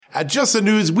At Just the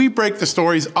News, we break the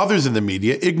stories others in the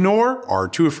media ignore or are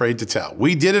too afraid to tell.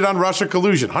 We did it on Russia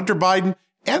collusion, Hunter Biden,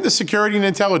 and the security and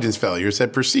intelligence failures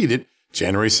that preceded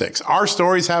January 6th. Our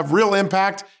stories have real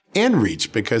impact and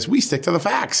reach because we stick to the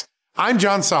facts. I'm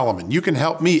John Solomon. You can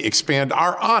help me expand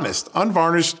our honest,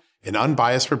 unvarnished, and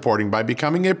unbiased reporting by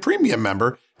becoming a premium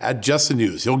member at Just the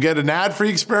News. You'll get an ad-free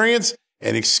experience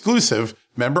and exclusive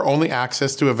member-only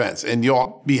access to events, and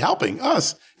you'll be helping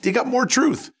us dig up more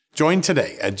truth. Join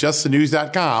today at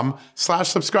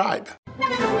justthenews.com/subscribe.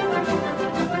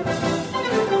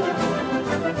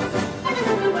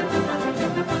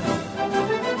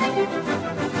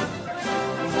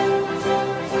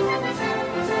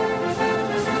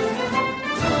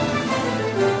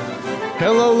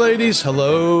 Hello, ladies.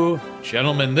 Hello,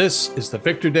 gentlemen. This is the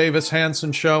Victor Davis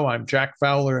Hanson Show. I'm Jack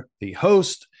Fowler, the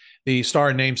host. The star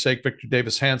and namesake Victor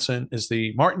Davis Hanson is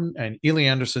the Martin and Ely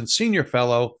Anderson Senior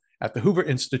Fellow at the Hoover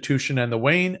Institution and the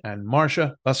Wayne and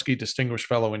Marcia Buskey Distinguished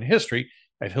Fellow in History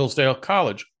at Hillsdale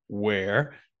College,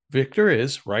 where Victor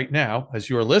is right now, as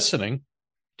you're listening,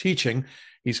 teaching.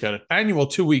 He's got an annual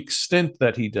 2-week stint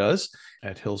that he does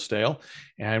at Hillsdale,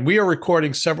 and we are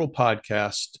recording several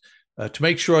podcasts to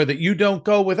make sure that you don't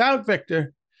go without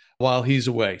Victor while he's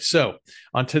away. So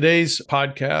on today's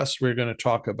podcast, we're going to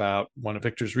talk about one of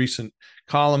Victor's recent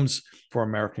columns for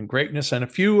American Greatness and a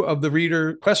few of the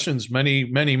reader questions. Many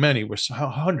were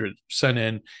 100 sent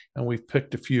in, and we've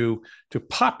picked a few to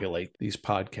populate these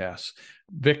podcasts.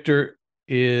 Victor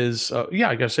is,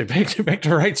 I got to say,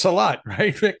 Victor writes a lot,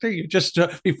 right, Victor? You just,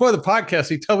 before the podcast,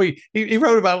 he told me he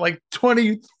wrote about like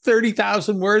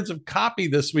 30,000 words of copy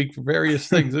this week for various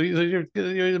things. He's a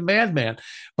madman.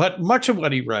 But much of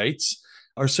what he writes,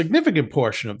 or a significant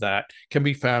portion of that, can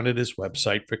be found at his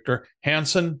website,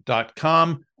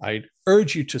 victorhanson.com. I'd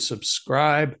urge you to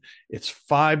subscribe. It's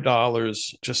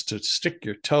 $5 just to stick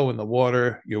your toe in the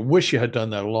water. You wish you had done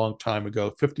that a long time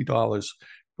ago, $50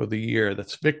 for the year.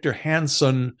 That's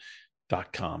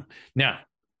victorhanson.com. Now,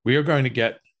 we are going to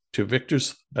get to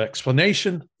Victor's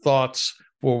explanation, thoughts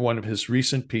for one of his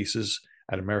recent pieces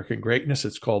at American Greatness.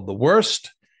 It's called The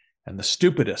Worst and the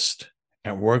Stupidest.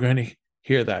 And we're going to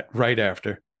hear that right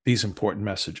after these important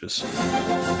messages.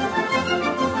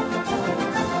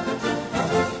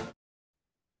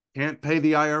 Can't pay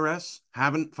the IRS?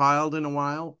 Haven't filed in a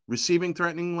while? Receiving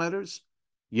threatening letters?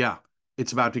 Yeah.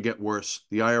 It's about to get worse.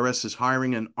 The IRS is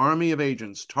hiring an army of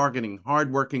agents targeting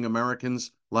hardworking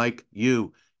Americans like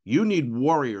you. You need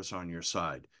warriors on your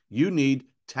side. You need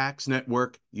Tax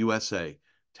Network USA.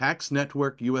 Tax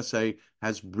Network USA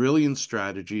has brilliant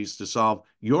strategies to solve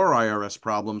your IRS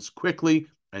problems quickly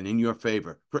and in your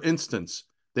favor. For instance,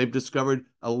 they've discovered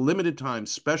a limited-time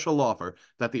special offer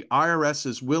that the IRS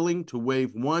is willing to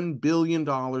waive $1 billion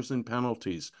in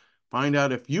penalties. Find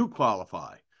out if you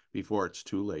qualify before it's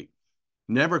too late.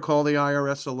 Never call the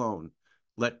IRS alone.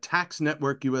 Let Tax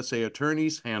Network USA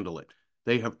attorneys handle it.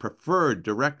 They have preferred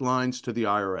direct lines to the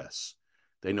IRS.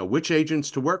 They know which agents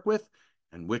to work with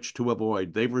and which to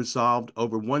avoid. They've resolved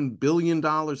over $1 billion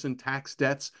in tax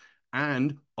debts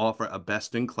and offer a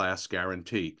best-in-class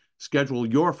guarantee. Schedule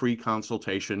your free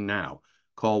consultation now.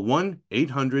 Call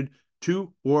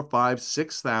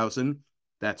 1-800-245-6000.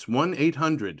 That's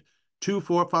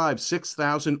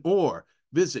 1-800-245-6000 or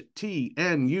visit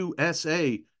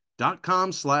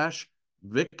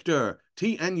tnusa.com/Victor.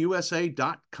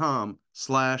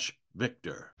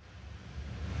 tnusa.com/Victor.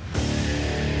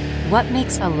 What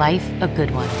makes a life a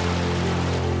good one?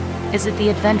 Is it the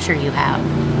adventure you have?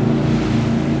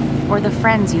 Or the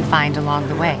friends you find along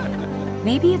the way?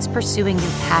 Maybe it's pursuing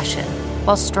your passion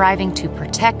while striving to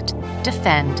protect,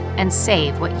 defend, and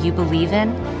save what you believe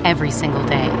in every single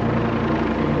day.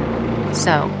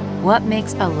 So, what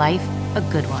makes a life a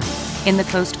good one? In the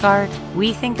Coast Guard,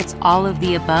 we think it's all of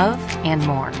the above and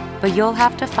more, but you'll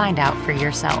have to find out for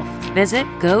yourself. Visit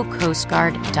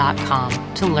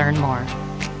gocoastguard.com to learn more.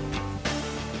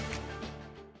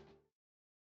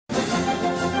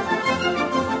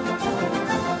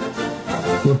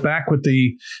 We're back with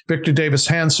the Victor Davis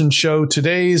Hanson Show.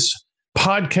 Today's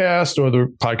podcast, or the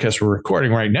podcast we're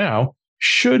recording right now,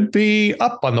 should be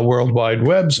up on the World Wide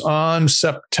Webs on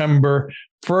September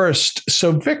 1st.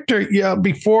 So, Victor,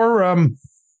 before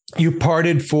you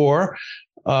parted for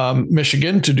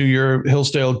Michigan to do your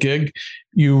Hillsdale gig,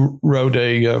 you wrote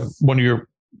one of your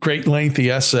great lengthy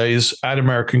essays at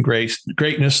American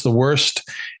Greatness, The Worst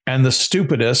and the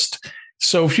Stupidest.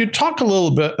 So if you talk a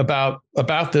little bit about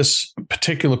this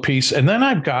particular piece, and then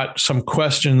I've got some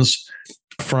questions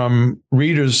from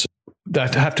readers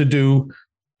that have to do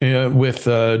with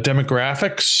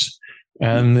demographics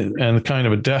and kind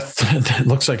of a death, it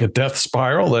looks like a death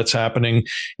spiral that's happening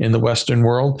in the Western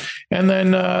world. And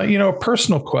then, a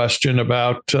personal question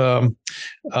about, well,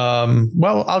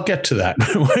 I'll get to that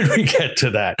when we get to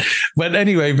that. But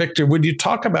anyway, Victor, would you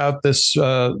talk about this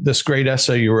great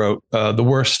essay you wrote, The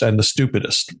Worst and the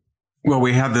Stupidest? Well,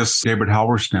 we had this David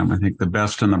Halberstam, I think, The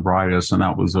Best and the Brightest, and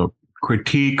that was a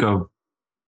critique of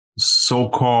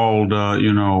so-called,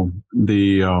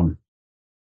 the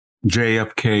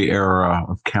JFK era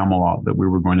of Camelot, that we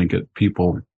were going to get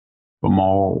people from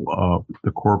all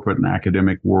the corporate and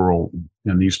academic world.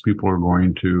 And these people are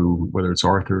going to, whether it's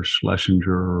Arthur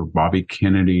Schlesinger or Bobby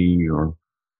Kennedy or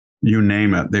you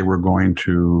name it, they were going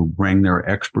to bring their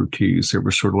expertise. It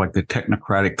was sort of like the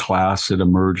technocratic class that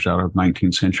emerged out of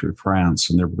 19th century France,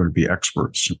 and they were going to be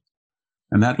experts.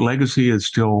 And that legacy has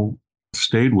still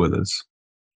stayed with us,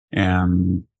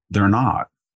 and they're not.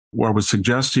 What I was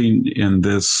suggesting in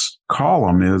this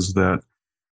column is that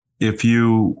if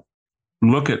you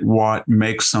look at what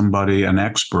makes somebody an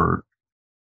expert,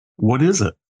 what is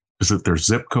it? Is it their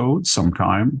zip code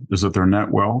sometime? Is it their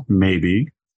net wealth? Maybe.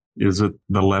 Is it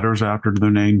the letters after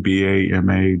their name? BA,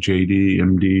 MA, JD,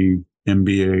 MD,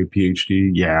 MBA,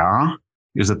 PhD? Yeah.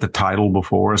 Is it the title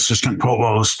before? Assistant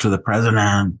provost to the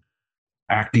president,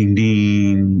 acting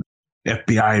dean,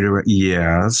 FBI director?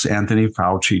 Yes. Anthony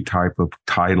Fauci type of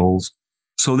titles.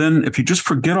 So then if you just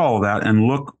forget all of that and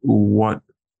look what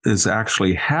has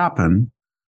actually happened,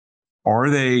 are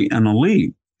they an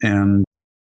elite? And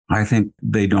I think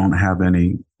they don't have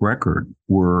any record.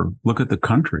 Look at the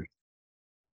country.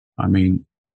 I mean,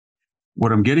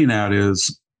 what I'm getting at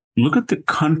is look at the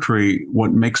country,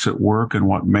 what makes it work and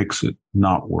what makes it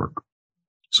not work.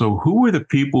 So who were the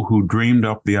people who dreamed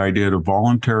up the idea to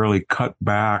voluntarily cut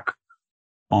back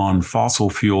on fossil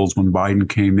fuels when Biden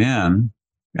came in,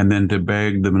 and then to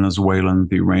beg the Venezuelans,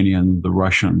 the Iranians, the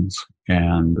Russians,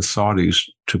 and the Saudis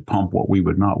to pump what we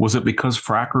would not? Was it because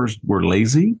frackers were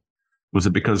lazy? Was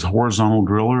it because horizontal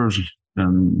drillers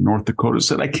in North Dakota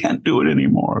said, I can't do it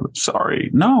anymore? Sorry.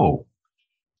 No,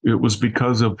 it was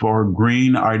because of our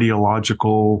green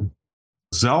ideological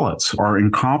zealots, our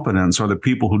incompetence, or the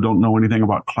people who don't know anything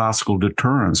about classical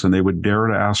deterrence, and they would dare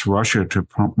to ask Russia to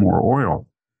pump more oil.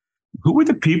 Who were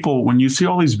the people, when you see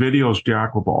all these videos,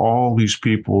 Jack, of all these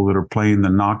people that are playing the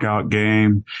knockout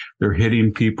game, they're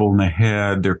hitting people in the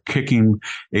head, they're kicking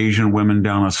Asian women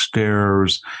down the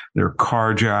stairs, they're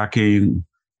carjacking.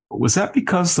 Was that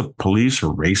because the police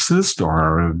are racist,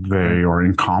 or they are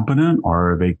incompetent,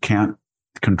 or they can't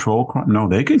control crime? No,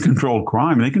 they can control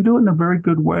crime. They can do it in a very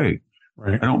good way.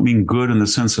 Right. I don't mean good in the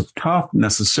sense of tough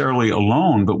necessarily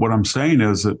alone, but what I'm saying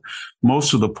is that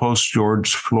most of the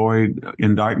post-George Floyd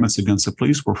indictments against the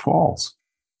police were false.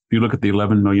 If you look at the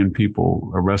 11 million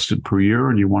people arrested per year,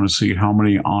 and you want to see how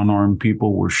many unarmed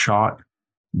people were shot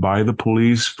by the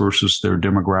police versus their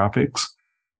demographics,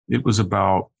 it was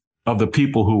about, of the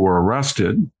people who were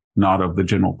arrested, not of the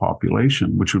general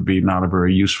population, which would be not a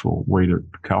very useful way to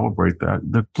calibrate that.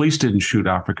 The police didn't shoot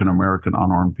African-American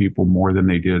unarmed people more than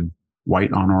they did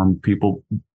white unarmed people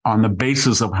on the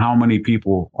basis of how many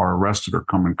people are arrested or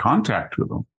come in contact with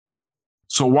them.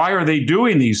 So why are they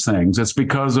doing these things? It's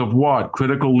because of what?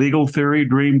 Critical legal theory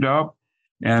dreamed up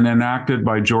and enacted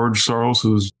by George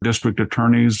Soros's district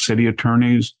attorneys, city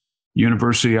attorneys,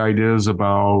 university ideas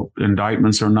about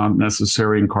indictments are not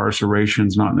necessary,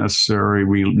 incarceration's not necessary,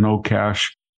 no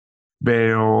cash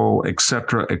bail, et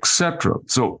cetera, et cetera.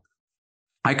 So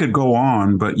I could go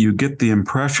on, but you get the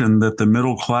impression that the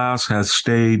middle class has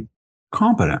stayed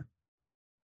competent.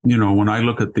 You know, when I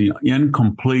look at the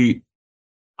incomplete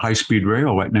high-speed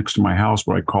rail right next to my house,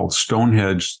 what I call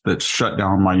Stonehenge, that shut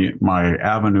down my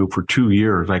avenue for 2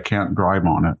 years, I can't drive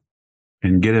on it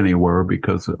and get anywhere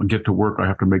because I get to work. I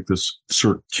have to make this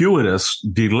circuitous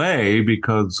delay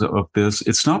because of this.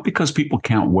 It's not because people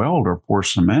can't weld or pour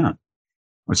cement.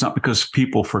 It's not because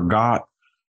people forgot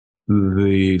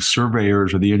the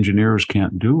surveyors or the engineers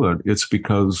can't do it. It's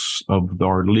because of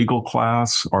our legal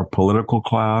class, our political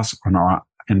class, and our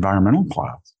environmental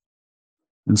class.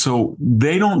 And so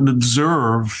they don't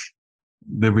deserve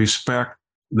the respect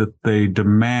that they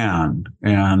demand.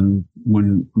 And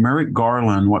when Merrick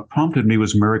Garland, what prompted me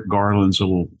was Merrick Garland's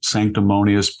little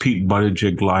sanctimonious Pete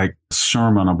Buttigieg-like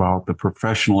sermon about the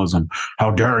professionalism.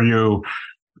 How dare you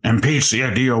impeach the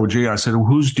DOJ? I said, well,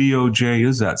 whose DOJ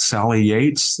is that? Sally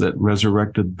Yates that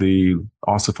resurrected the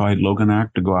ossified Logan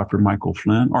Act to go after Michael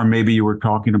Flynn? Or maybe you were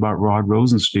talking about Rod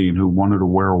Rosenstein, who wanted to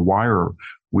wear a wire,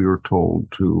 we were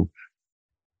told, to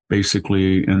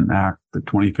basically enact the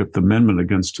 25th Amendment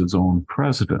against his own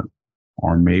president.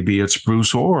 Or maybe it's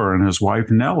Bruce Orr and his wife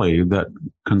Nellie that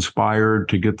conspired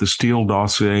to get the Steele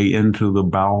dossier into the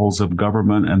bowels of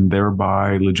government and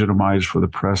thereby legitimized for the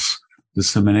press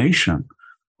dissemination.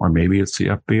 Or maybe it's the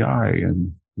FBI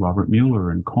and Robert Mueller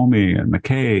and Comey and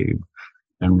McCabe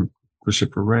and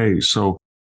Christopher Wray. So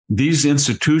these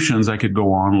institutions, I could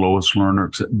go on, Lois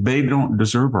Lerner, they don't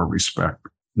deserve our respect,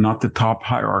 not the top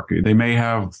hierarchy. They may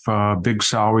have big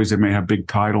salaries, they may have big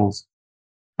titles.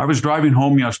 I was driving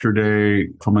home yesterday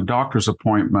from a doctor's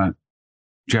appointment,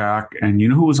 Jack, and you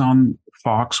know who was on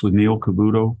Fox with Neil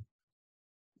Cavuto?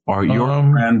 Or your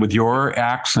friend with your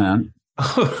accent.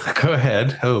 Go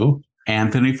ahead. Who?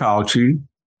 Anthony Fauci.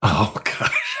 Oh,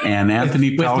 gosh. And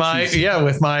Anthony Fauci.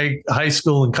 With my high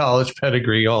school and college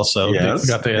pedigree also. Yes.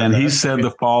 And he said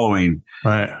the following.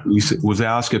 Right. He was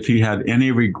asked if he had any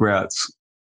regrets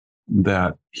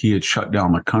that he had shut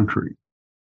down the country.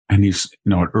 And he's,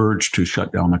 urged to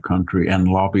shut down the country and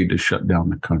lobbied to shut down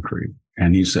the country.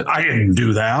 And he said, I didn't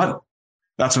do that.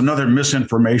 That's another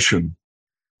misinformation.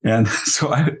 And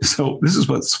so this is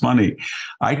what's funny.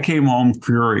 I came home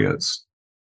furious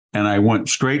and I went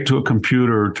straight to a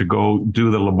computer to go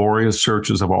do the laborious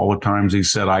searches of all the times he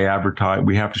said, I advertise,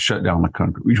 we have to shut down the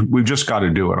country. We've just got to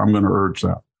do it. I'm going to urge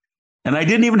that. And I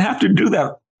didn't even have to do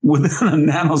that. Within a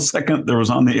nanosecond, there was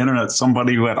on the internet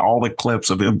somebody who had all the clips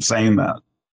of him saying that.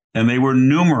 And they were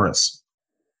numerous.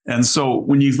 And so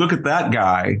when you look at that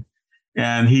guy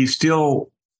and he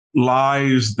still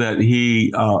lies that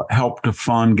he helped to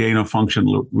fund gain of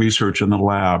function research in the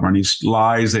lab, and he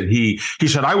lies that he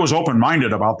said, I was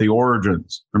open-minded about the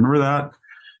origins. Remember that?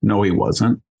 No, he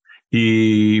wasn't.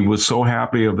 He was so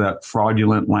happy of that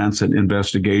fraudulent Lancet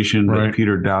investigation that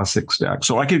Peter Daszak stacked.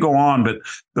 So I could go on, but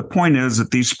the point is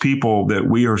that these people that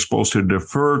we are supposed to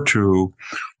defer to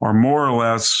are more or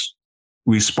less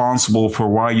responsible for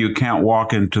why you can't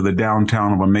walk into the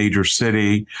downtown of a major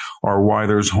city, or why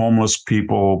there's homeless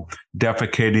people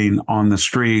defecating on the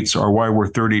streets, or why we're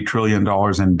 $30 trillion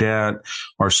in debt,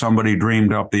 or somebody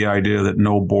dreamed up the idea that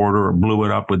no border or blew it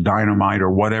up with dynamite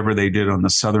or whatever they did on the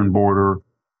southern border.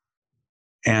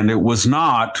 And it was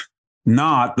not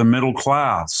the middle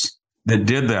class that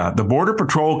did that. The Border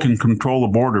Patrol can control the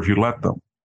border if you let them.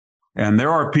 And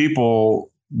there are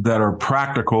people that are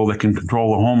practical that can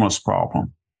control the homeless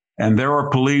problem. And there are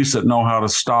police that know how to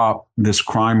stop this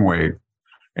crime wave.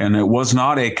 And it was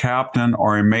not a captain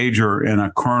or a major and a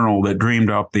colonel that dreamed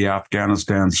up the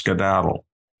Afghanistan skedaddle.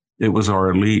 It was our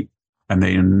elite. And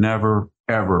they never,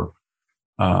 ever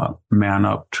man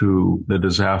up to the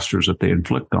disasters that they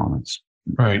inflict on us.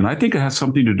 Right. And I think it has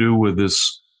something to do with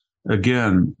this,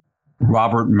 again,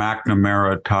 Robert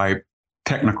McNamara type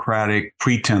technocratic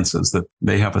pretenses that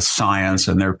they have a science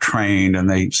and they're trained and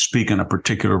they speak in a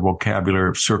particular vocabulary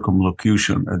of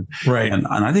circumlocution. And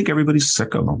I think everybody's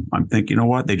sick of them. I'm thinking, you know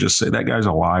what? They just say that guy's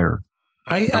a liar.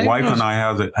 My wife and I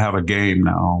have a game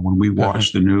now when we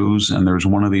watch the news and there's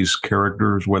one of these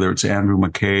characters, whether it's Andrew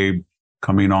McCabe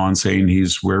coming on saying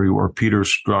he's where you are, Peter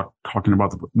Strzok talking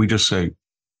about we just say,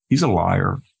 he's a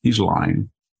liar. He's lying.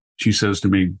 She says to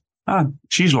me,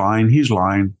 she's lying. He's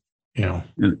lying.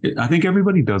 I think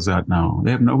everybody does that now.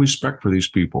 They have no respect for these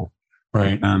people.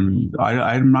 Right. And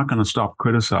I'm not going to stop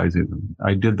criticizing them.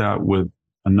 I did that with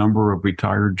a number of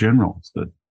retired generals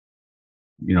that,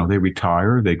 they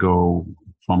retire, they go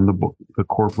from the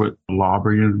corporate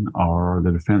lobbying or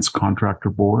the Defense Contractor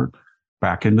Board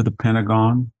back into the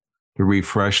Pentagon to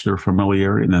refresh their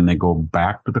familiarity. And then they go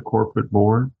back to the corporate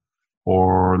board.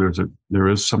 Or there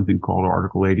is something called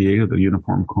Article 88 of the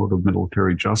Uniform Code of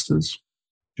Military Justice.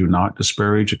 Do not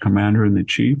disparage a commander in the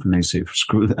chief. And they say,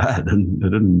 screw that.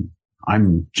 And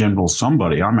I'm General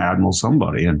somebody. I'm Admiral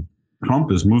somebody. And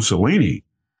Trump is Mussolini.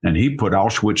 And he put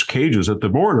Auschwitz cages at the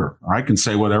border. I can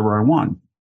say whatever I want.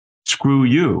 Screw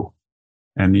you.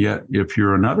 And yet, if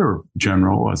you're another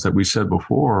general, as we said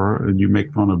before, and you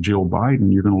make fun of Jill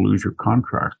Biden, you're going to lose your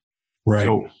contract. Right.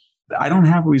 So I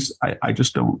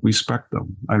just don't respect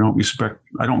them. I don't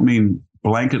mean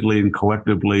blanketly and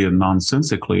collectively and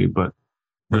nonsensically, but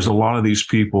there's a lot of these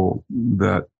people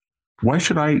that, why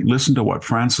should I listen to what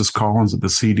Francis Collins at the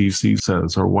CDC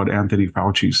says or what Anthony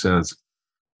Fauci says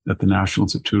at the National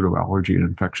Institute of Allergy and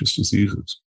Infectious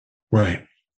Diseases? Right.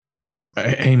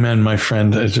 Amen, my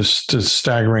friend. It's just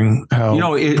staggering how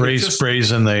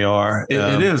brazen they are.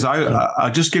 It is.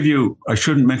 I'll just give you, I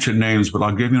shouldn't mention names, but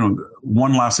I'll give you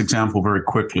one last example very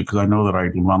quickly because I know that I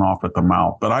run off at the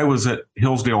mouth. But I was at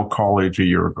Hillsdale College a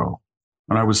year ago,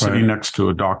 and I was sitting next to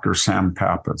a Dr. Sam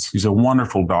Pappas. He's a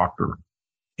wonderful doctor.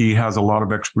 He has a lot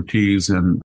of expertise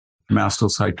in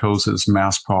mastocytosis,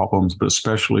 mast problems, but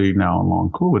especially now in long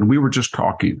COVID. And we were just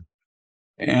talking.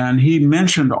 And he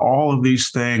mentioned all of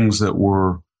these things that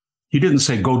were, he didn't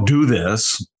say, go do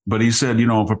this, but he said,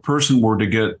 if a person were to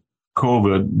get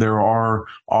COVID, there are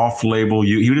off-label,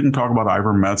 he didn't talk about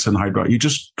ivermectin, he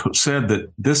just said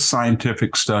that this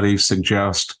scientific study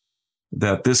suggests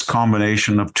that this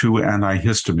combination of two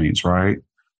antihistamines, right,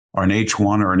 or an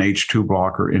H1 or an H2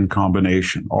 blocker in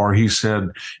combination, or he said,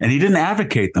 and he didn't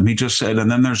advocate them. He just said, and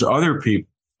then there's other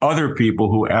people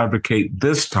who advocate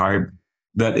this type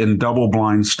that in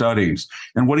double-blind studies.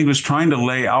 And what he was trying to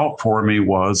lay out for me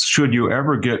was, should you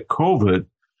ever get COVID,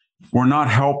 we're not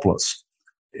helpless.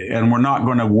 And we're not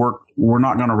going to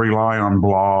rely on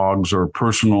blogs or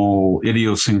personal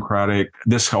idiosyncratic,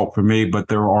 this helped for me, but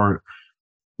there are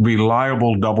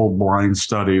reliable double-blind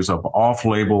studies of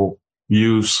off-label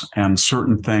use and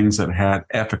certain things that had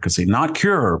efficacy, not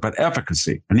cure, but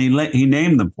efficacy. And he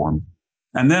named them for me.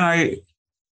 And then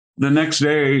the next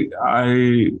day,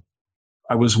 I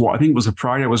think it was a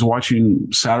Friday, I was watching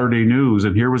Saturday News,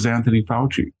 and here was Anthony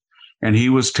Fauci. And he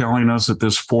was telling us that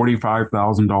this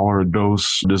 $45,000 a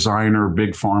dose designer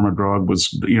big pharma drug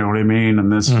was, you know what I mean?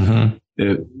 And this,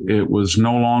 it was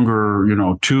no longer,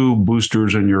 2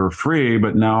 boosters and you're free,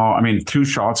 but now, 2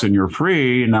 shots and you're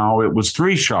free. Now it was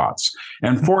 3 shots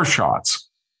and 4 shots.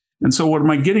 And so what am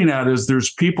I getting at is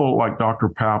there's people like Dr.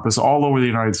 Pappas all over the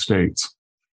United States,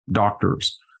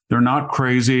 doctors. They're not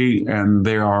crazy, and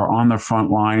they are on the front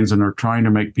lines, and they're trying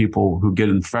to make people who get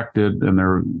infected and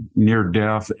they're near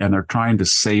death, and they're trying to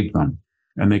save them.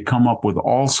 And they come up with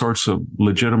all sorts of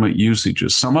legitimate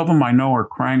usages. Some of them I know are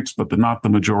cranks, but they're not the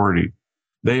majority.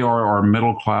 They are our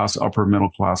middle class, upper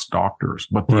middle class doctors.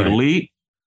 But the elite,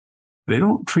 they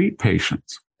don't treat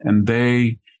patients, and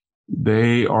they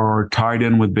are tied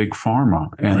in with big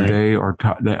pharma, and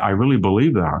I really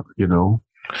believe that,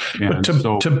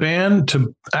 And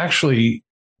to actually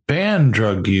ban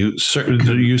drug use,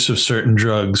 the use of certain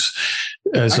drugs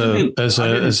as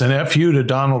an FU to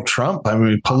Donald Trump.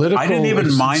 Political. I didn't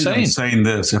even mind them saying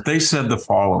this. If they said the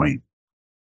following,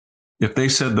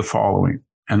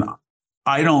 and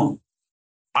I don't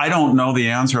know the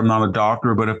answer. I'm not a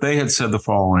doctor, but if they had said the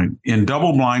following, in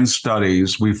double-blind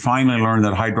studies, we finally learned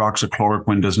that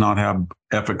hydroxychloroquine does not have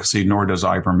efficacy, nor does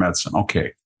ivermectin.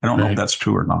 Okay. I don't know if that's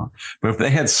true or not, but if they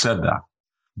had said that,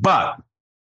 but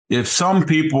if some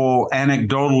people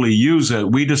anecdotally use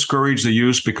it, we discourage the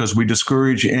use because we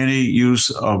discourage any use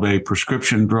of a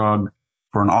prescription drug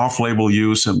for an off-label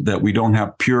use and that we don't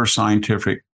have pure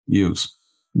scientific use.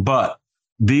 But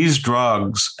these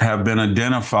drugs have been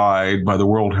identified by the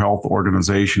World Health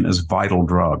Organization as vital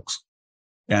drugs,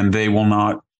 and they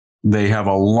have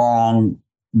a long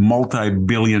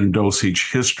multi-billion dosage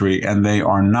history, and they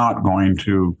are not going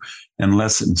to,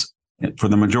 for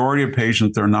the majority of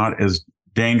patients, they're not as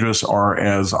dangerous or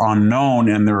as unknown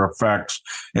in their effects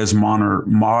as modern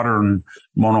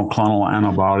monoclonal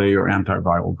antibody or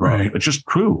antiviral drug. Right. It's just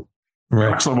true.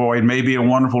 Right. Paxlovid may be a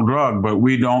wonderful drug, but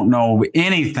we don't know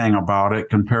anything about it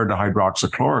compared to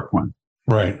hydroxychloroquine.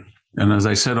 Right. And as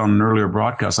I said on an earlier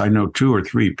broadcast, I know 2 or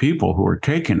 3 people who are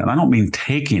taking it. I don't mean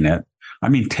taking it. I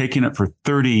mean, taking it for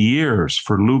 30 years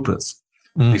for lupus.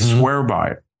 They swear by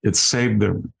it. It saved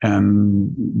them,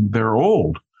 and they're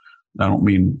old. I don't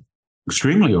mean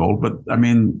extremely old, but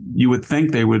you would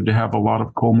think they would have a lot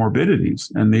of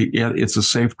comorbidities, and it's a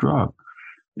safe drug.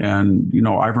 And,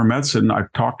 ivermectin,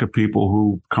 I've talked to people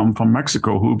who come from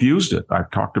Mexico who've used it. I've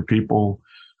talked to people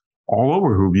all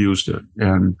over who've used it.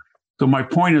 And so my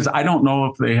point is, I don't know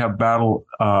if they have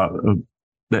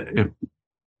if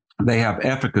they have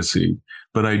efficacy,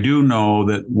 but I do know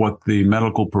that what the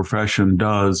medical profession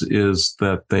does is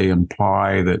that they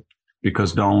imply that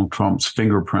because Donald Trump's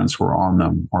fingerprints were on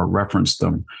them or referenced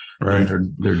them, right,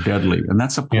 they're deadly. And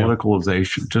that's a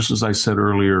politicalization. Just as I said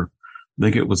earlier, I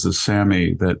think it was the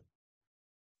SAMI that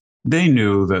they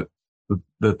knew that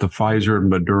the Pfizer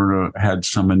and Moderna had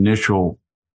some initial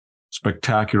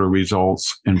spectacular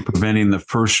results in preventing the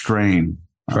first strain.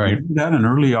 Right. That in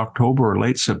early October or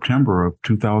late September of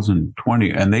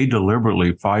 2020. And they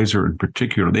deliberately, Pfizer in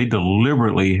particular, they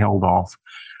deliberately held off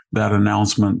that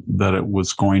announcement that it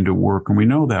was going to work. And we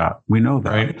know that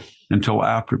right, until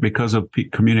after, because of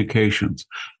communications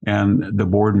and the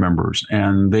board members.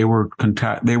 And they were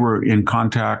in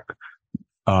contact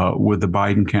with the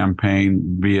Biden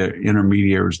campaign via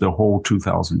intermediaries the whole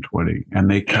 2020.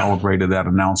 And they calibrated that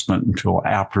announcement until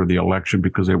after the election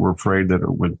because they were afraid that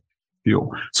it would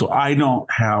fuel. So I don't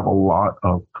have a lot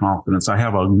of confidence. I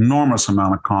have an enormous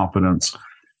amount of confidence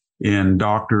in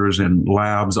doctors and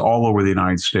labs all over the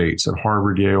United States, at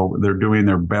Harvard, Yale. They're doing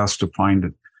their best to find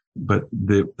it. But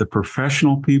the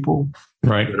professional people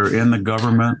that are in the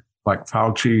government, like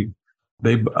Fauci,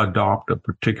 they adopt a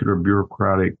particular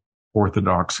bureaucratic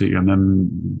orthodoxy, and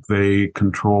then they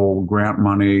control grant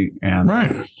money, and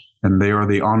they are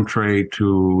the entree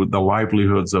to the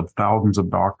livelihoods of thousands of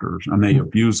doctors, and they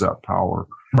abuse that power.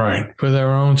 Right. For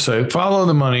their own sake. Follow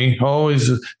the money. Always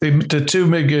the two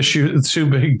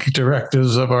big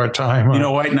directives of our time.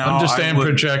 Right now, understand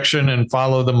projection and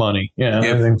follow the money.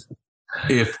 Yeah.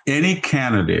 If any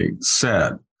candidate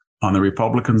said on the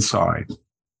Republican side,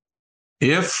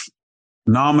 if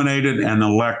nominated and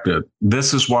elected,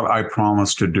 this is what I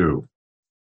promise to do.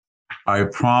 I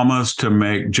promise to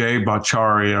make Jay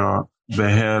Bhattacharya the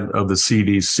head of the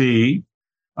CDC.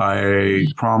 I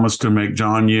promise to make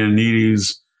John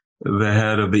Ioannidis the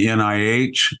head of the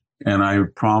NIH, and I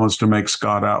promise to make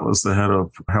Scott Atlas the head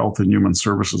of Health and Human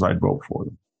Services. I'd vote for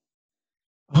them.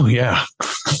 Oh, yeah.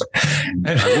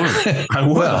 I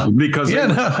would because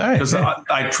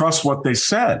I trust what they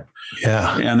said.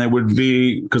 Yeah. And it would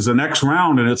be, because the next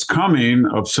round, and it's coming,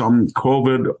 of some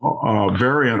COVID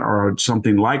variant or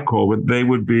something like COVID, they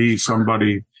would be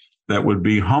somebody that would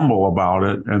be humble about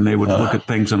it, and they would look at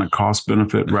things in a cost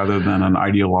benefit rather than an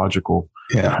ideological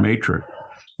matrix.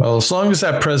 Well, as long as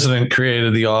that president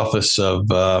created the office of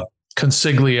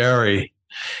consigliere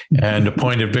and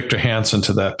appointed Victor Hansen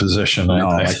to that position,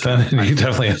 he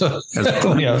definitely.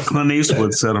 As Clint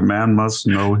Eastwood said, a man must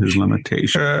know his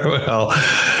limitations. Well,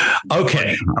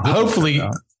 okay. Hopefully.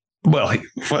 Well, he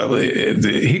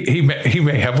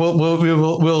may have.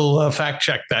 We'll fact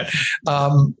check that.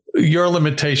 Your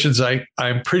limitations,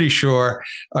 I'm pretty sure,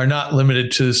 are not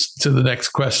limited to the next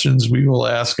questions we will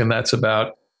ask, and that's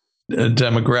about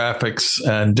demographics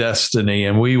and destiny.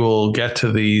 And we will get to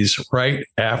these right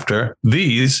after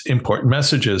these important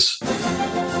messages.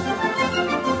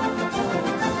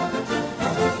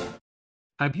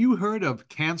 Have you heard of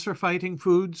cancer-fighting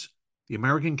foods? The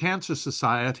American Cancer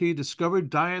Society discovered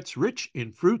diets rich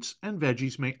in fruits and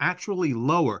veggies may actually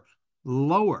lower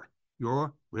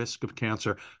your risk of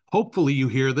cancer. Hopefully you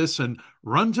hear this and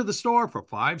run to the store for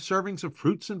 5 servings of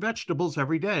fruits and vegetables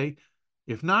every day.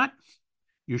 If not,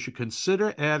 you should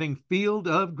consider adding Field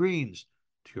of Greens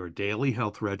to your daily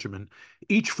health regimen.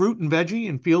 Each fruit and veggie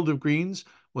in Field of Greens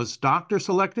was doctor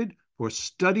selected for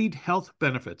studied health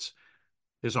benefits.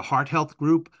 There's a heart health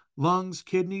group, lungs,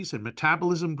 kidneys, and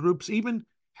metabolism groups, even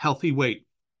healthy weight.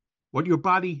 What your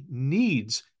body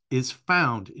needs is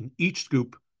found in each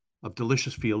scoop of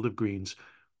delicious Field of Greens.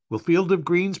 Will Field of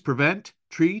Greens prevent,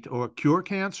 treat, or cure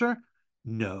cancer?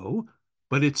 No,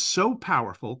 but it's so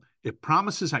powerful, it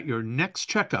promises at your next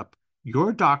checkup,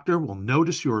 your doctor will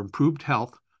notice your improved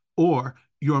health or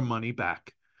your money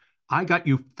back. I got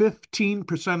you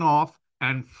 15% off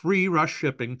and free rush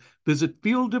shipping. Visit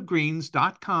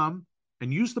fieldofgreens.com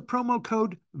and use the promo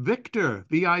code VICTOR,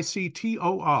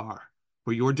 VICTOR,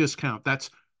 for your discount. That's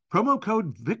promo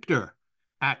code VICTOR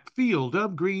at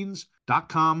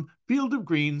fieldofgreens.com,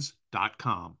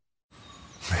 fieldofgreens.com.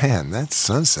 Man, that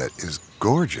sunset is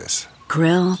gorgeous.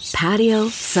 Grill, patio,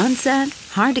 sunset.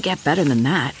 Hard to get better than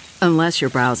that. Unless you're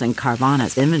browsing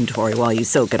Carvana's inventory while you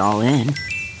soak it all in.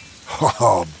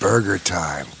 Oh, burger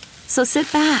time. So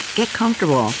sit back, get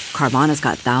comfortable. Carvana's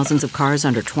got thousands of cars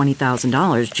under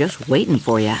 $20,000 just waiting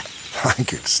for you. I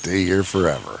could stay here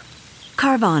forever.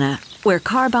 Carvana, where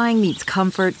car buying meets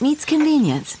comfort, meets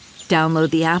convenience. Download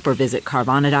the app or visit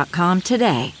Carvana.com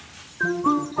today.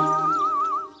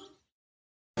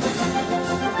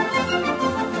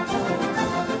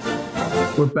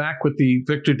 We're back with the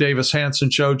Victor Davis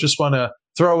Hanson Show. Just want to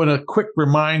throw in a quick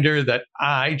reminder that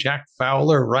I, Jack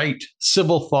Fowler, write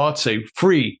Civil Thoughts, a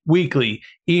free weekly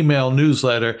email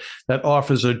newsletter that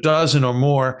offers a dozen or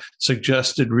more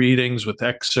suggested readings with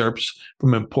excerpts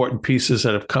from important pieces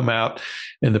that have come out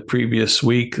in the previous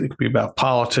week. It could be about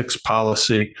politics,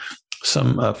 policy,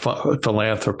 some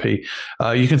philanthropy.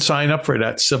 You can sign up for it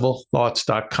at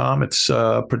civilthoughts.com. It's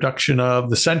a production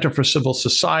of the Center for Civil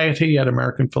Society at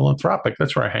American Philanthropic.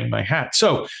 That's where I hang my hat.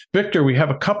 So, Victor, we have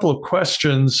a couple of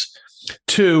questions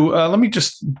too. Let me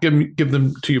just give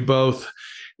them to you both.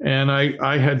 And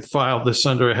I had filed this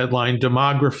under a headline,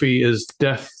 Demography is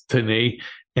Destiny.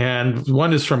 And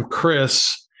one is from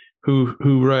Chris, who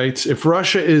writes, if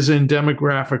Russia is in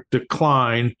demographic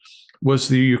decline, was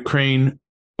the Ukraine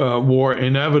war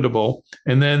inevitable?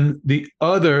 And then the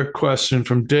other question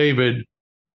from David,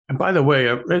 and by the way,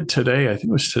 I read today, I think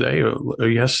it was today or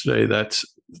yesterday, that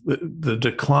the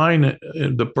decline,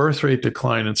 the birth rate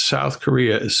decline in South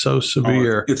Korea is so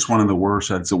severe. It's one of the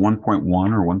worst. It's at 1.1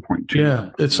 or 1.2.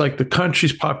 Yeah, it's like the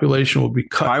country's population will be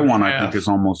cut. Taiwan, I think, is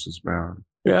almost as bad.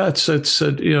 Yeah, it's a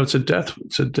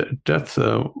death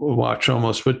watch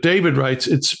almost. But David writes,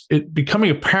 it's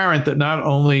becoming apparent that not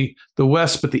only the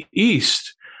West but the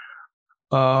East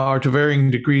are to varying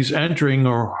degrees entering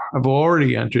or have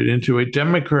already entered into a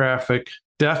demographic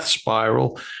death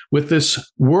spiral with this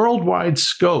worldwide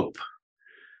scope.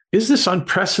 Is this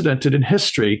unprecedented in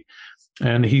history?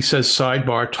 And he says,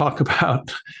 sidebar, talk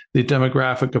about the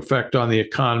demographic effect on the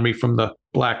economy from the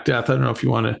Black Death. I don't know if you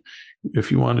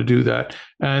want to do that.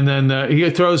 And then he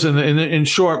throws in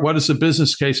short, what is the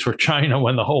business case for China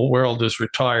when the whole world is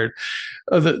retired?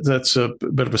 That's a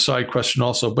bit of a side question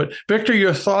also. But Victor,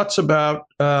 your thoughts about,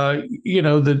 we're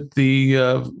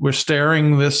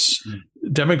staring this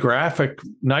demographic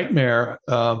nightmare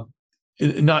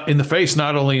not in the face,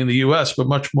 not only in the U.S., but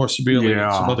much more severely in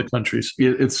some other countries.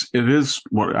 It is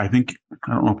what I think,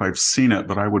 I don't know if I've seen it,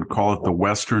 but I would call it the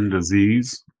Western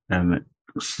disease. And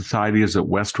society is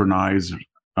westernized.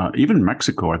 Even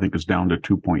Mexico, I think, is down to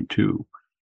 2.2.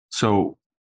 So,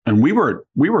 and we were at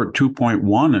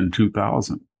 2.1 in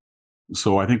 2000.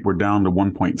 So I think we're down to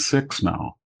 1.6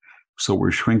 now. So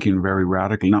we're shrinking very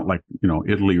radically, not like,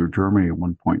 Italy or Germany at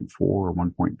 1.4 or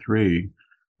 1.3,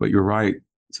 but you're right.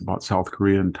 It's about South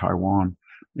Korea and Taiwan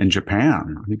and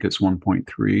Japan. I think it's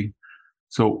 1.3.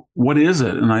 So what is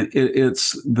it? And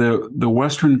it's the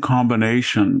Western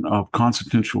combination of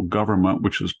constitutional government,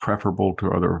 which is preferable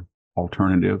to other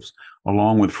alternatives,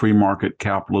 along with free market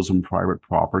capitalism, private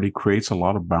property, creates a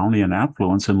lot of bounty and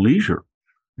affluence and leisure.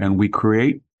 And we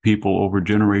create people over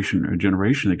generation to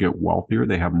generation that get wealthier.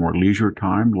 They have more leisure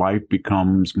time. Life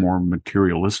becomes more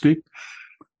materialistic.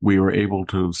 We are able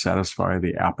to satisfy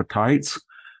the appetites.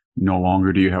 No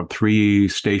longer do you have 3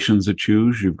 stations to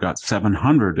choose. You've got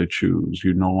 700 to choose.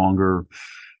 You no longer,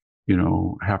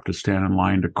 have to stand in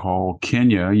line to call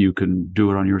Kenya. You can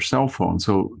do it on your cell phone.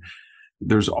 So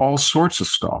there's all sorts of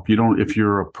stuff. If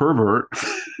you're a pervert,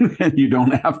 and you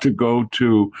don't have to go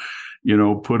to,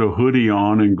 put a hoodie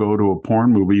on and go to a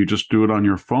porn movie. You just do it on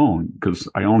your phone. Because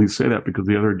I only say that because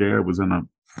the other day I was in an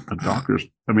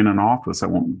office. I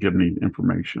won't give any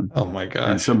information. Oh my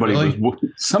God. And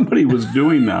somebody was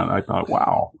doing that. I thought,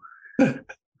 wow,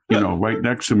 right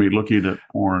next to me looking at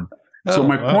porn. So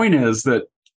my point is that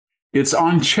it's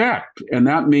unchecked. And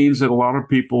that means that a lot of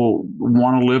people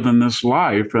want to live in this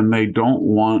life and they don't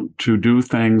want to do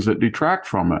things that detract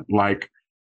from it, like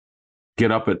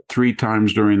get up at 3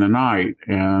 times during the night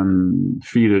and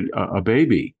feed a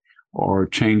baby or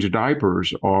change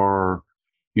diapers or,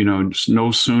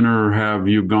 no sooner have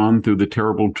you gone through the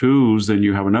terrible twos than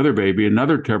you have another baby,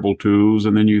 another terrible twos,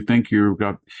 and then you think you've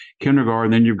got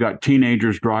kindergarten, then you've got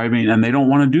teenagers driving, and they don't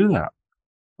want to do that.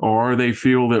 Or they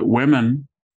feel that women,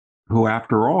 who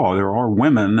after all, there are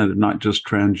women, and not just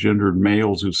transgendered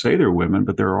males who say they're women,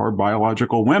 but there are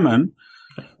biological women,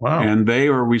 wow, and they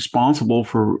are responsible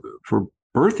for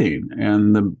birthing,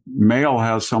 and the male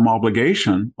has some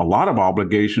obligation, a lot of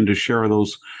obligation to share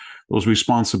those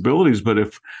responsibilities. But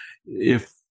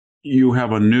if you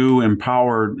have a new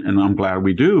empowered, and I'm glad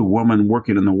we do, woman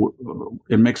working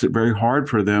it makes it very hard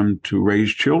for them to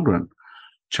raise children,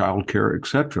 childcare,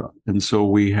 etc. And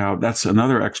so that's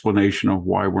another explanation of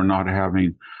why we're not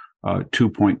having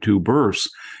 2.2 births.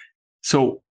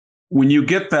 So when you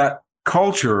get that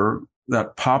culture,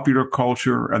 that popular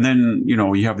culture, and then,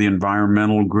 you have the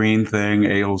environmental green thing,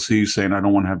 AOC saying, I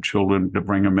don't want to have children to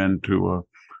bring them into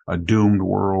a doomed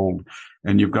world.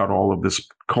 And you've got all of this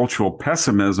cultural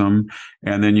pessimism.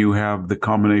 And then you have the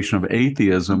combination of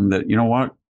atheism that,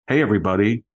 hey,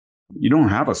 everybody, you don't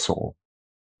have a soul.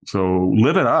 So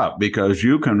live it up, because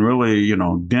you can really,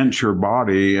 dent your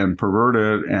body and pervert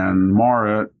it and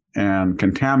mar it and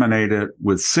contaminate it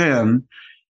with sin.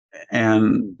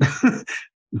 And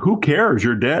who cares?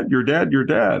 You're dead. You're dead. You're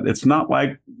dead. It's not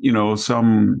like,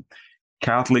 some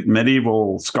Catholic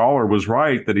medieval scholar was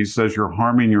right that he says you're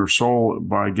harming your soul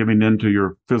by giving into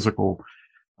your physical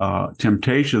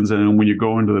temptations. And when you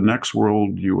go into the next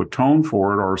world, you atone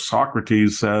for it. Or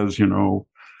Socrates says,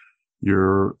 your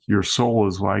soul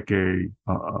is like a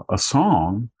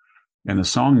song, and the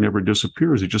song never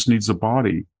disappears. It just needs a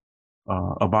body,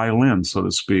 a violin, so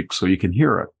to speak, so you can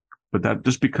hear it. But that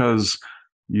just because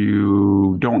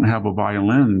you don't have a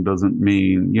violin doesn't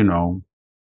mean,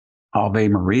 Ave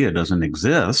Maria doesn't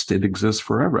exist. It exists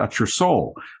forever. That's your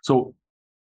soul. So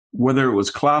whether it was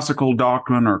classical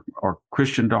doctrine or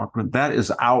Christian doctrine, that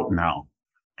is out now.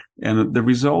 And the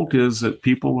result is that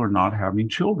people are not having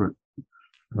children,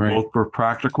 right, both for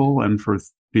practical and for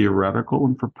theoretical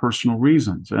and for personal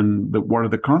reasons. And what are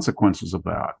the consequences of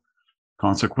that?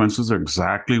 Consequences are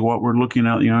exactly what we're looking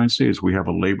at in the United States. We have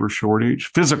a labor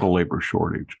shortage, physical labor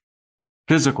shortage.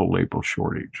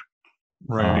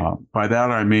 Right. By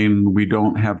that, I mean, we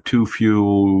don't have too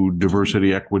few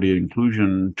diversity, equity,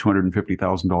 inclusion,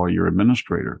 $250,000 a year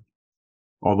administrator.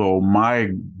 Although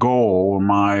my goal, or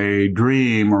my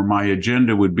dream, or my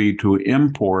agenda would be to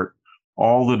import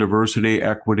all the diversity,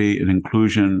 equity, and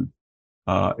inclusion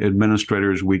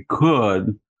administrators we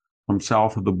could from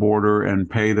south of the border and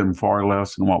pay them far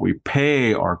less than what we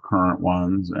pay our current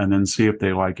ones, and then see if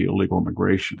they like illegal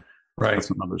immigration. Right.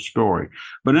 That's another story.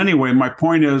 But anyway, my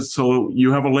point is, so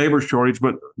you have a labor shortage,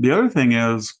 but the other thing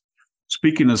is,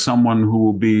 speaking as someone who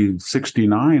will be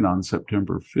 69 on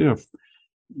September 5th,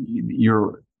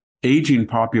 your aging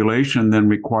population then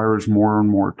requires more and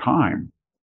more time.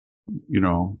 You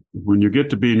know, when you get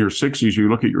to be in your 60s, you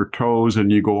look at your toes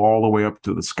and you go all the way up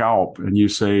to the scalp and you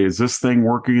say, is this thing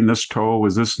working? This toe?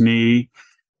 Is this knee?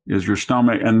 Is your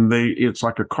stomach? And it's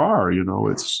like a car, you know,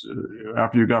 it's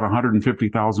after you got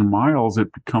 150,000 miles,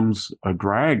 it becomes a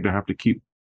drag to have to keep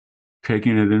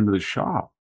taking it into the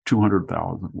shop.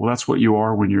 200,000. Well, that's what you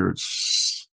are when you're,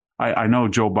 I know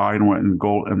Joe Biden went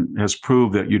and has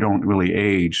proved that you don't really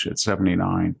age at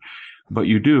 79, but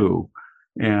you do.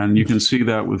 And you can see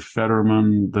that with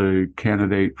Fetterman, the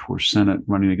candidate for Senate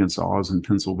running against Oz in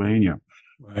Pennsylvania.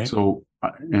 Right. So,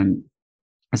 and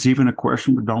it's even a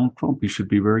question for Donald Trump. He should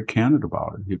be very candid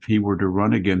about it. If he were to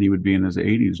run again, he would be in his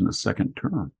 80s in the second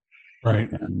term.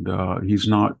 Right. And he's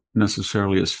not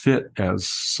necessarily as fit as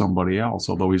somebody else,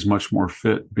 although he's much more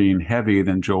fit being heavy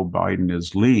than Joe Biden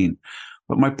is lean.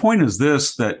 But my point is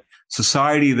this, that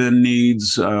society then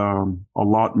needs a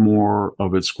lot more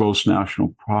of its gross national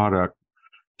product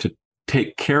to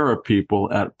take care of people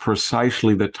at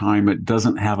precisely the time it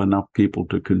doesn't have enough people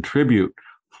to contribute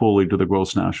fully to the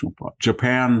gross national product.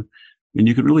 Japan, and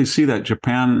you can really see that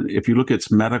Japan, if you look at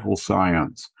its medical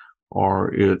science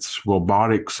or its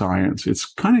robotic science, it's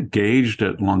kind of gauged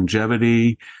at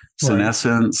longevity,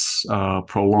 senescence,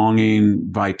 prolonging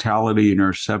vitality in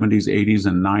their 70s, 80s,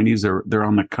 and 90s. They're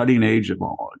on the cutting edge of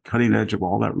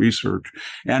all that research,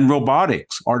 and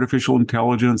robotics, artificial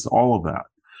intelligence, all of that.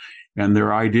 And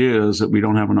their idea is that we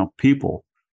don't have enough people,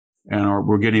 and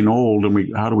we're getting old,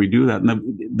 and how do we do that?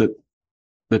 And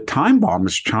the time bomb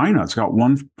is China. It's got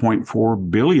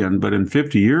 1.4 billion, but in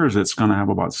 50 years, it's going to have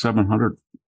about 700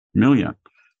 million.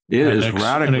 It is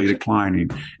radically declining.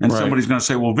 And somebody's going to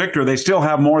say, well, Victor, they still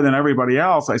have more than everybody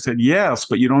else. I said, yes,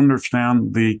 but you don't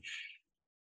understand the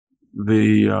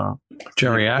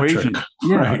geriatric equation.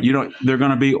 Yeah, they're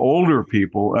going to be older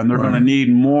people, and they're going to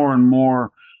need more and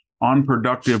more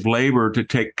unproductive labor to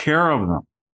take care of them.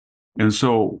 And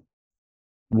so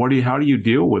how do you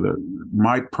deal with it?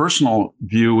 My personal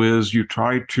view is you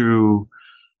try to,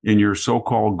 in your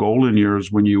so-called golden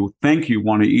years, when you think you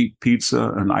want to eat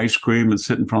pizza and ice cream and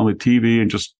sit in front of the TV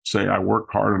and just say, I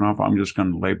worked hard enough, I'm just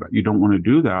going to lay back. You don't want to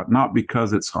do that, not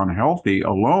because it's unhealthy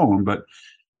alone, but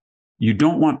you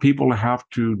don't want people to have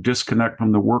to disconnect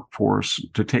from the workforce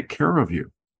to take care of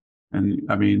you. And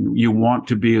I mean, you want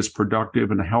to be as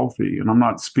productive and healthy. And I'm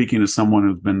not speaking as someone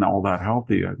who's been all that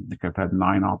healthy. I think I've had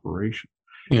 9 operations.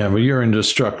 Yeah, but you're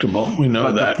indestructible. We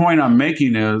know that. The point I'm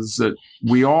making is that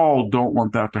we all don't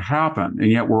want that to happen. And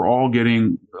yet we're all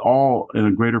in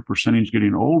a greater percentage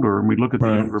getting older. And we look at the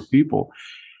younger people.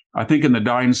 I think in The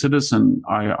Dying Citizen,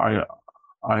 I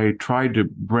tried to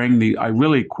I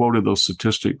really quoted those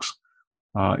statistics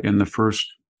in the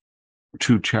first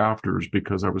 2 chapters,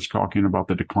 because I was talking about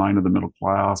the decline of the middle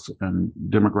class and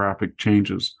demographic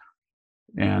changes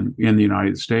and in the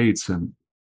United States. And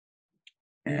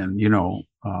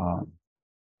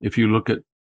if you look at,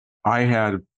 I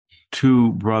had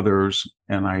 2 brothers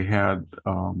and I had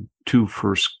 2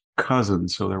 first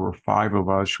cousins. So there were 5 of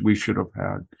us. We should have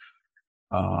had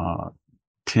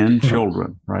 10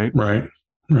 children, right? Right.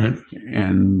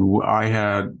 And I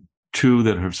had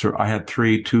 2 I had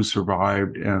 3, 2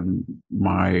 survived. And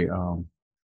my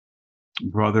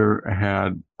brother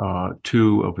had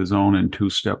 2 of his own and 2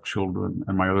 stepchildren,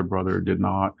 and my other brother did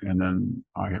not. And then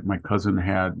my cousin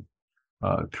had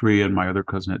 3, and my other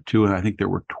cousin had 2, and I think there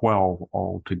were 12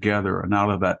 altogether. And out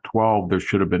of that 12, there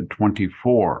should have been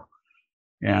 24.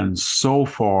 And so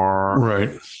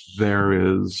far, there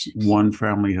is one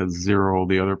family has 0,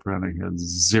 the other family has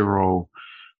 0,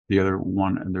 the other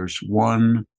one, and there's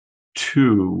 1,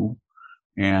 2.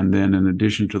 And then in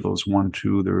addition to those 1,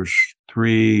 2, there's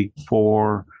 3,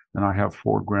 4, and I have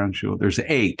 4 grandchildren. There's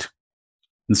 8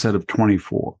 instead of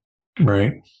 24.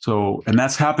 Right. So, and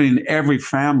that's happening in every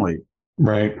family.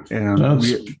 Right. And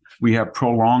we have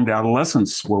prolonged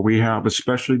adolescence where we have,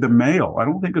 especially the male. I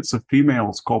don't think it's the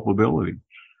female's culpability.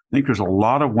 I think there's a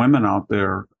lot of women out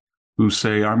there who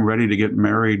say, I'm ready to get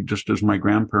married just as my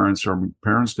grandparents or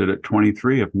parents did at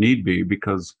 23 if need be,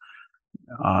 because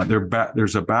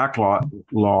There's a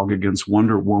backlog against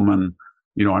Wonder Woman.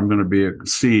 I'm going to be a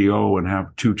CEO and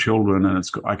have 2 children, and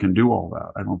I can do all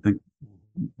that. I don't think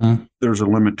there's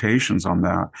limitations on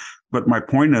that. But my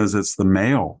point is, it's the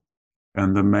male,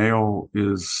 and the male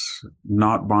is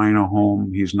not buying a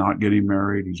home. He's not getting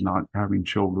married. He's not having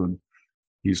children.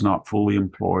 He's not fully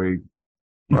employed.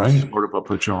 He's sort of a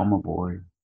pajama boy.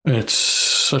 It's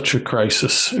such a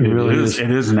crisis. It really is.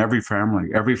 It is in every family.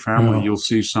 Every family, you'll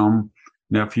see some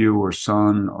nephew or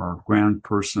son or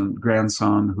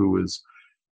grandson who is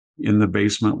in the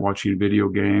basement watching video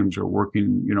games or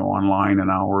working, online an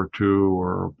hour or 2,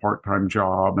 or a part-time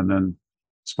job. And then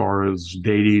as far as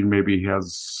dating, maybe he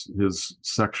has his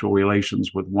sexual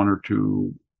relations with 1 or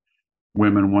 2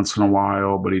 women once in a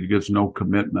while, but he gives no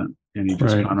commitment. And he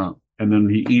just and then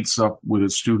he eats up with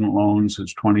his student loans,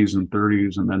 his 20s and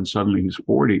 30s, and then suddenly he's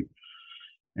 40.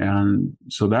 And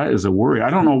so that is a worry. I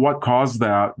don't know what caused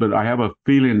that, but I have a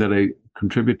feeling that a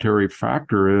contributory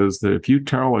factor is that if you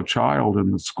tell a child in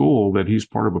the school that he's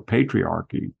part of a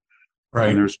patriarchy,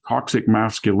 and there's toxic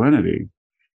masculinity,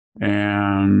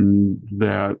 and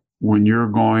that when you're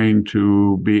going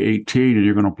to be 18 and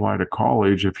you're going to apply to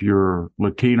college, if you're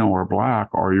Latino or Black,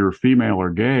 or you're female or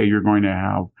gay, you're going to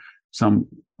have some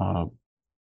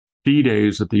fee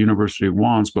days that the university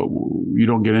wants, but you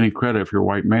don't get any credit if you're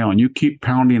white male, and you keep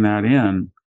pounding that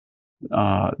in,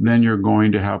 then you're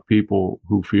going to have people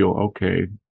who feel, okay,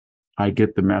 I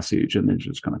get the message, and they're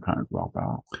just going to kind of drop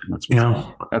out.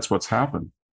 That's what's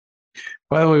happened.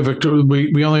 By the way, Victor,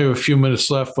 we only have a few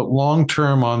minutes left, but long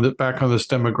term back on this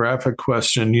demographic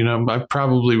question, I've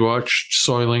probably watched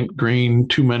Soylent Green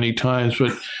too many times,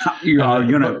 but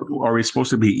are we supposed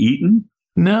to be eaten?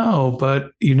 No,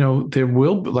 but there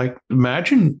will be,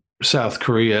 imagine South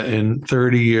Korea in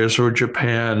 30 years, or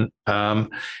Japan,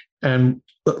 and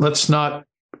let's not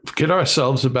kid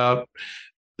ourselves about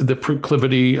the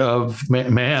proclivity of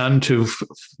man to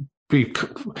be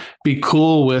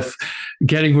cool with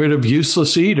getting rid of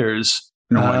useless eaters.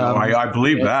 No, I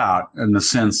believe that, in the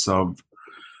sense of,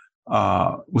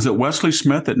 was it Wesley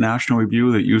Smith at National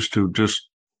Review that used to just,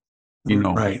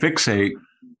 fixate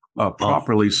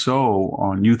properly so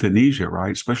on euthanasia,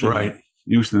 right? Especially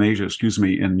euthanasia,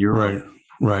 in Europe.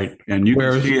 Right. And you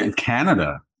can see it in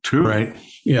Canada too. Right.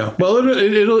 Yeah. Well,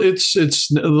 it's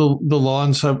the law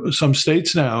in some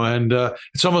states now, and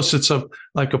it's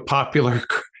like a popular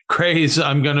craze.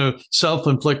 I'm going to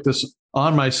self-inflict this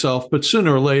on myself, but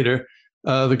sooner or later,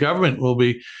 the government will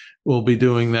be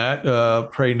doing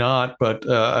that. Pray not, but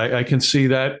I can see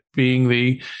that being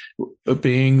the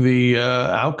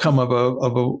outcome of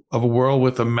a world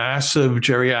with a massive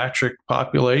geriatric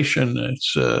population.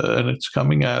 It's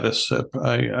coming at us.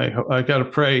 I got to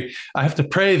pray. I have to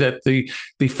pray that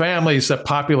the families that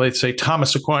populate, say,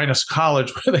 Thomas Aquinas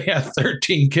College, where they have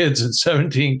 13 kids and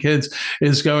 17 kids,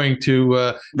 is going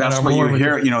to. That's what you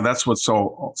hear. That's what's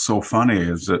so funny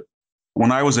is that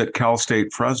when I was at Cal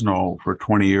State Fresno for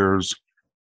 20 years,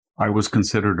 I was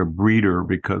considered a breeder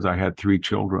because I had 3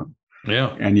 children.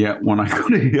 Yeah. And yet when I go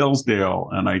to Hillsdale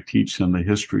and I teach them the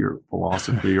history or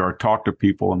philosophy or talk to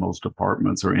people in those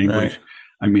departments or English,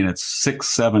 I mean, it's 6,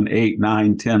 7, 8,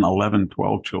 9, 10, 11,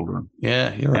 12 children.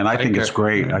 Yeah. And I think it's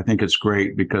great. Yeah. I think it's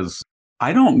great because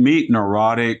I don't meet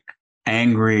neurotic,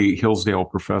 angry Hillsdale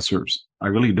professors. I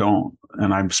really don't.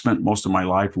 And I've spent most of my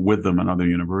life with them in other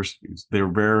universities. They're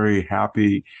very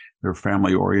happy. They're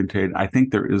family oriented. I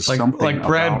think there is something like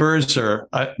Brad Birzer.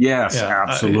 Yes,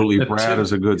 absolutely. Brad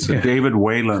is a good. So David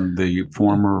Whalen, the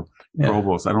former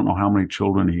provost. I don't know how many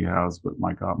children he has, but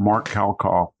my God, Mark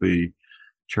Kalkoff, the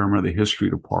chairman of the history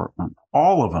department.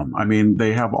 All of them. I mean,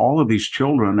 they have all of these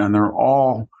children, and they're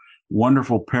all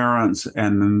wonderful parents,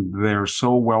 and they're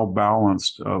so well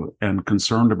balanced and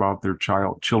concerned about their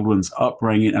children's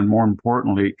upbringing, and more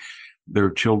importantly, their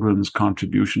children's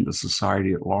contribution to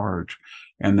society at large.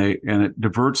 And it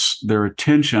diverts their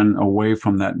attention away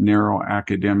from that narrow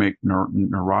academic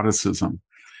neuroticism,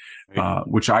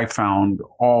 which I found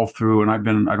all through. And I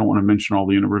don't want to mention all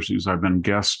the universities I've been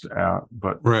guest at,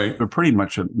 but they're pretty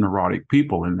much neurotic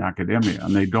people in academia,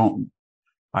 and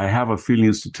I have a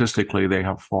feeling statistically they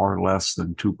have far less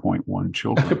than 2.1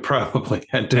 children. Probably.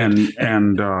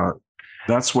 And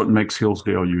that's what makes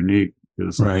Hillsdale unique,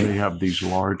 is that they have these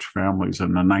large families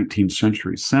in the 19th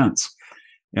century since.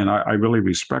 And I really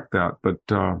respect that. But,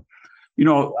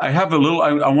 I have I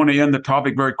want to end the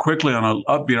topic very quickly on an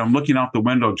upbeat. I'm looking out the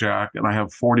window, Jack, and I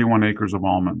have 41 acres of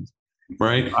almonds.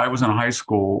 Right. I was in high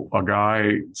school. A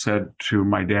guy said to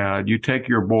my dad, you take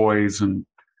your boys, and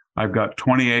I've got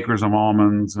 20 acres of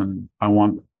almonds, and I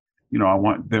want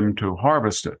them to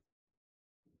harvest it.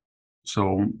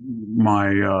 So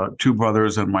my two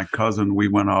brothers and my cousin, we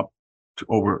went up to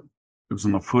it was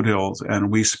in the foothills,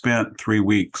 and we spent 3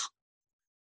 weeks.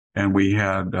 And we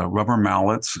had rubber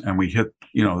mallets, and we hit,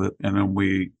 and then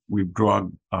we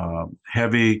drug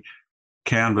heavy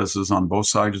canvases on both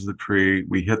sides of the tree.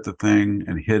 We hit the thing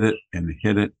and hit it and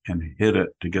hit it and hit it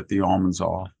to get the almonds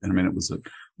off. And I mean, it was a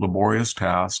laborious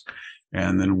task.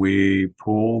 And then we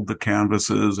pulled the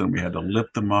canvases, and we had to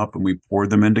lift them up, and we poured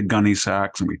them into gunny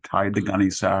sacks, and we tied the gunny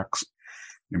sacks,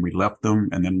 and we left them.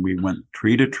 And then we went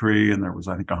tree to tree, and there was,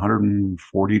 I think,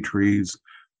 140 trees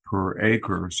per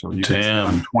acre. So you can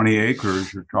on 20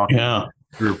 acres, you're talking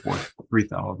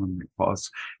 3,000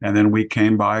 plus. And then we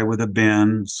came by with a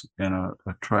bins and a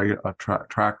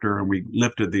tractor, and we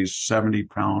lifted these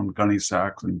 70-pound gunny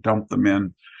sacks and dumped them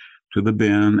in to the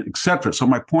bin, etc. So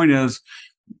my point is,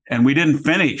 and we didn't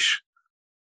finish.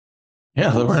 Yeah,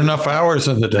 there were enough hours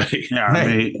in the day. Yeah,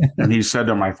 and he said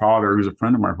to my father, who's a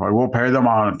friend of my father, we'll pay them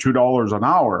on $2 an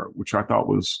hour, which I thought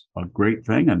was a great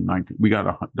thing. And we got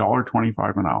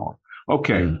 $1.25 an hour.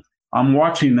 Okay, I'm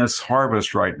watching this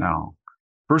harvest right now.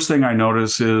 First thing I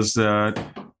notice is that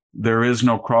there is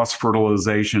no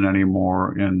cross-fertilization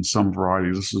anymore in some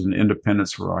varieties. This is an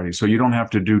independence variety. So you don't have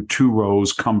to do 2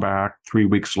 rows, come back 3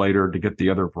 weeks later to get the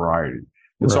other variety.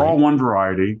 It's all one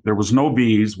variety. There was no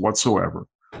bees whatsoever.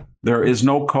 There is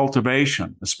no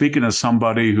cultivation. Speaking as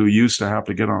somebody who used to have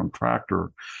to get on a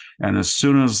tractor, and as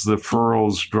soon as the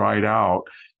furrows dried out,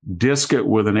 disc it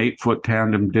with an 8-foot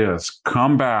tandem disc,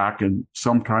 come back and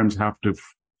sometimes have to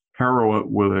harrow it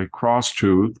with a cross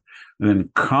tooth, and then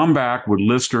come back with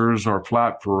listers or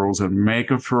flat furrows and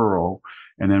make a furrow,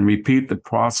 and then repeat the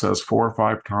process 4 or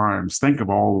 5 times. Think of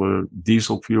all the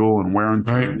diesel fuel and wear and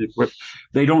tear.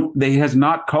 They has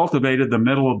not cultivated the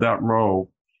middle of that row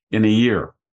in a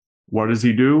year. What does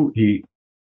he do?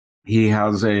 He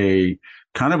has a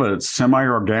kind of a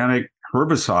semi-organic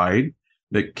herbicide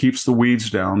that keeps the weeds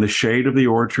down. The shade of the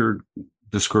orchard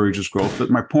discourages growth. But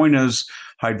my point is,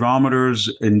 hydrometers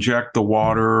inject the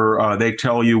water. They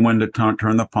tell you when to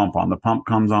turn the pump on. The pump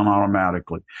comes on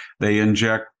automatically. They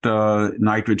inject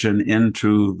nitrogen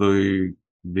into the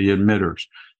emitters.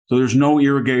 So there's no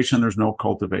irrigation. There's no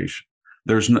cultivation.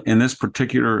 There's no, in this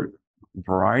particular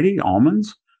variety,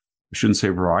 almonds, I shouldn't say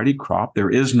variety, crop, there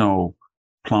is no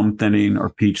plum thinning or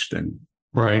peach thinning.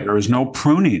 Right. There is no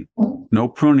pruning.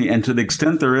 And to the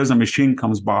extent there is, a machine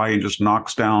comes by and just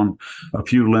knocks down a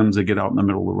few limbs that get out in the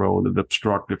middle of the road that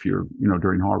obstruct if you're,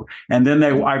 during harvest. And then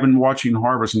I've been watching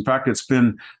harvest. In fact, it's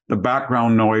been the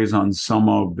background noise on some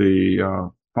of the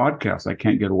podcasts I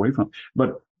can't get away from.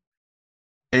 But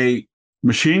a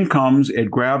machine comes,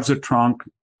 it grabs a trunk,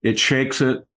 it shakes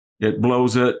it, it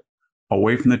blows it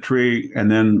away from the tree,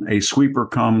 and then a sweeper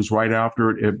comes right after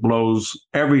it. It blows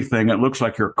everything. It looks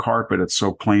like your carpet. It's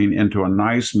so clean, into a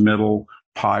nice middle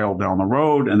pile down the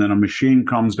road. And then a machine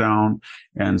comes down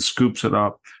and scoops it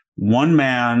up. One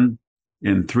man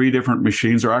in 3 different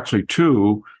machines, or actually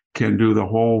 2, can do the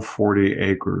whole 40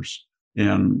 acres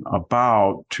in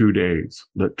about 2 days.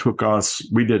 That took us,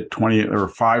 we did 20 or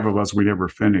 5 of us, we never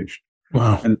finished.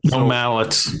 Wow. And no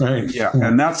mallets. Right. Yeah.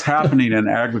 And that's happening in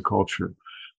agriculture.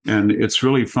 And it's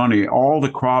really funny. All the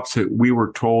crops that we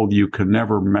were told you can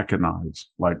never mechanize,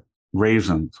 like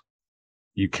raisins,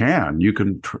 you can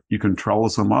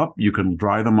trellis them up. You can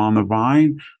dry them on the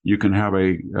vine. You can have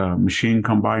a machine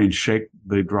come by and shake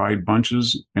the dried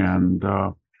bunches and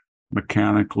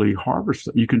mechanically harvest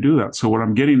it. You can do that. So what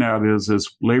I'm getting at is, as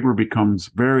labor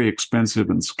becomes very expensive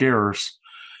and scarce,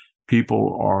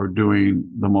 people are doing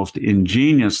the most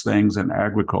ingenious things in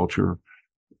agriculture.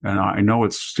 And I know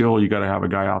it's still, you got to have a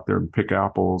guy out there and pick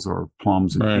apples or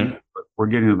plums. And but we're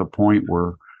getting to the point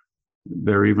where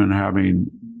they're even having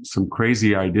some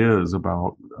crazy ideas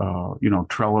about,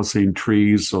 trellising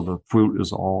trees so the fruit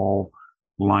is all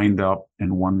lined up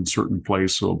in one certain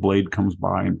place. So a blade comes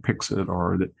by and picks it,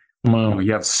 or that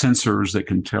you have sensors that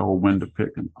can tell when to pick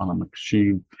on a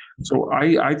machine. So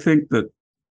I think that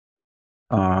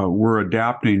we're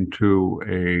adapting to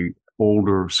a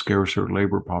older, scarcer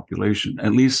labor population,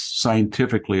 at least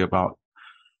scientifically, about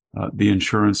the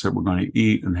insurance that we're going to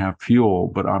eat and have fuel.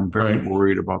 But I'm very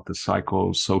worried about the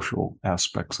psychosocial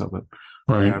aspects of it,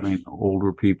 having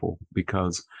older people,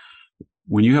 because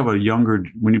when you have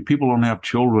people don't have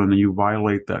children and you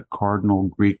violate that cardinal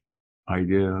Greek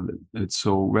idea that it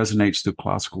so resonates through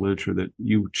classical literature that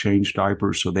you change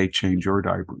diapers so they change your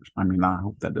diapers. I mean, I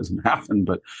hope that doesn't happen,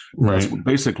 but that's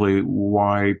basically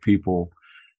why people,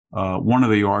 one of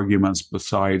the arguments,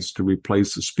 besides to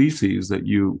replace the species, that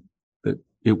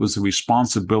it was the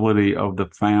responsibility of the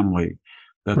family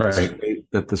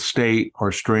that the state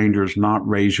or strangers not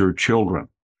raise your children.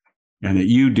 and that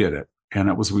you did it. And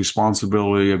it was the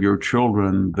responsibility of your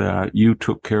children that you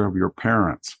took care of your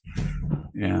parents.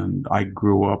 And I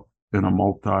grew up in a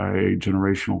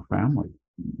multi-generational family.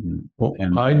 Well,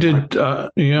 and I did,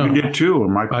 You did too.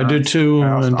 And I did too.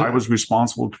 And I was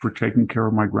responsible for taking care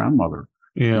of my grandmother.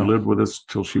 Yeah. Who lived with us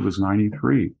till she was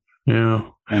 93. Yeah.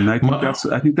 And I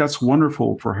think that's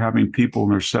wonderful for having people in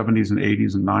their 70s and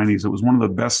 80s and 90s. It was one of the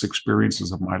best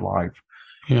experiences of my life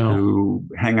to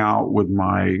hang out with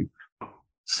my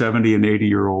 70 and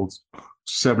 80-year-old,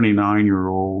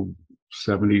 79-year-old,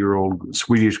 70-year-old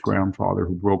Swedish grandfather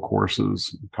who broke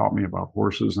horses, taught me about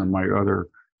horses, and my other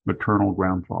maternal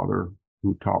grandfather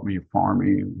who taught me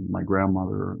farming, and my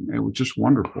grandmother. It was just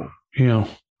wonderful. Yeah.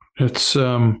 It's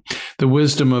the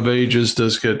wisdom of ages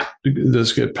does get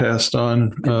passed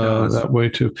on that way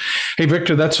too. Hey,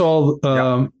 Victor, that's all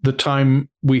the time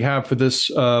we have for this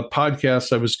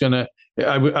podcast.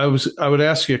 I would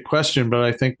ask you a question, but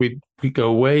I think we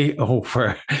go way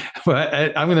over. But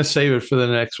I'm going to save it for the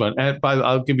next one.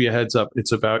 I'll give you a heads up.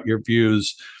 It's about your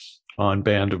views on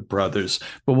Band of Brothers,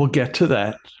 but we'll get to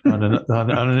that on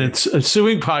an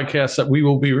ensuing podcast that we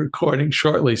will be recording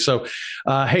shortly. So,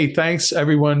 hey, thanks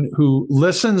everyone who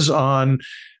listens on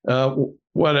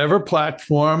whatever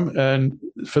platform, and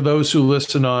for those who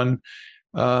listen on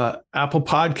Apple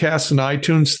Podcasts and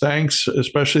iTunes, thanks,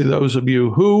 especially those of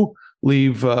you who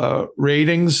leave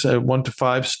ratings 1 to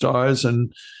 5 stars.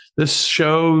 And this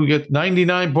show, you get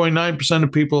 99.9%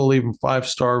 of people leaving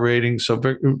 5-star ratings. So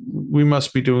we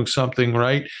must be doing something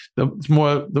right. It's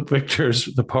more the Victor's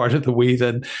the part of the we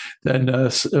than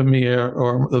me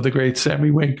or the great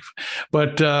Sammy Wink.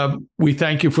 But we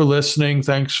thank you for listening.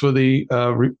 Thanks for the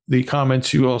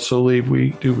comments you also leave.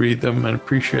 We do read them and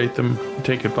appreciate them,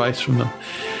 take advice from them.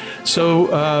 So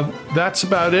that's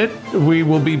about it. We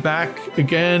will be back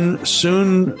again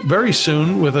soon, very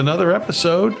soon, with another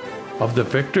episode of the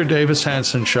Victor Davis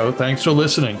Hanson Show. Thanks for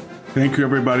listening. Thank you,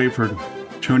 everybody, for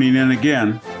tuning in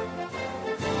again.